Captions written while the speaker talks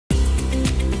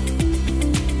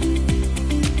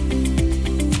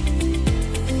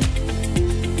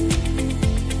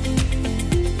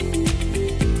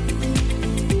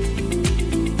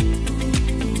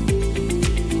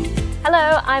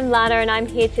I'm Lana and I'm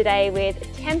here today with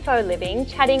Tempo Living,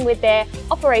 chatting with their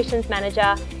operations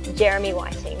manager, Jeremy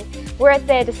Whiting. We're at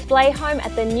their display home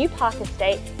at the New Park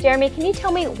Estate. Jeremy, can you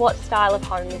tell me what style of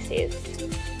home this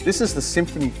is? This is the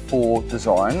Symphony 4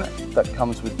 design that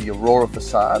comes with the Aurora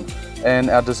facade,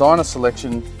 and our designer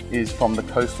selection is from the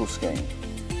Coastal scheme.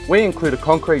 We include a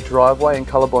concrete driveway and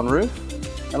Colorbond roof,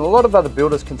 and a lot of other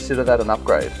builders consider that an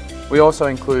upgrade. We also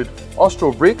include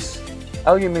Austral bricks,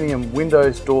 aluminium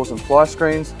windows, doors and fly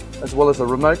screens, as well as a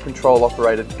remote control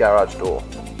operated garage door.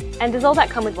 And does all that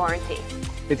come with warranty?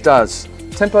 It does.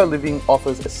 Tempo Living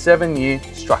offers a 7-year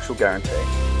structural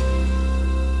guarantee.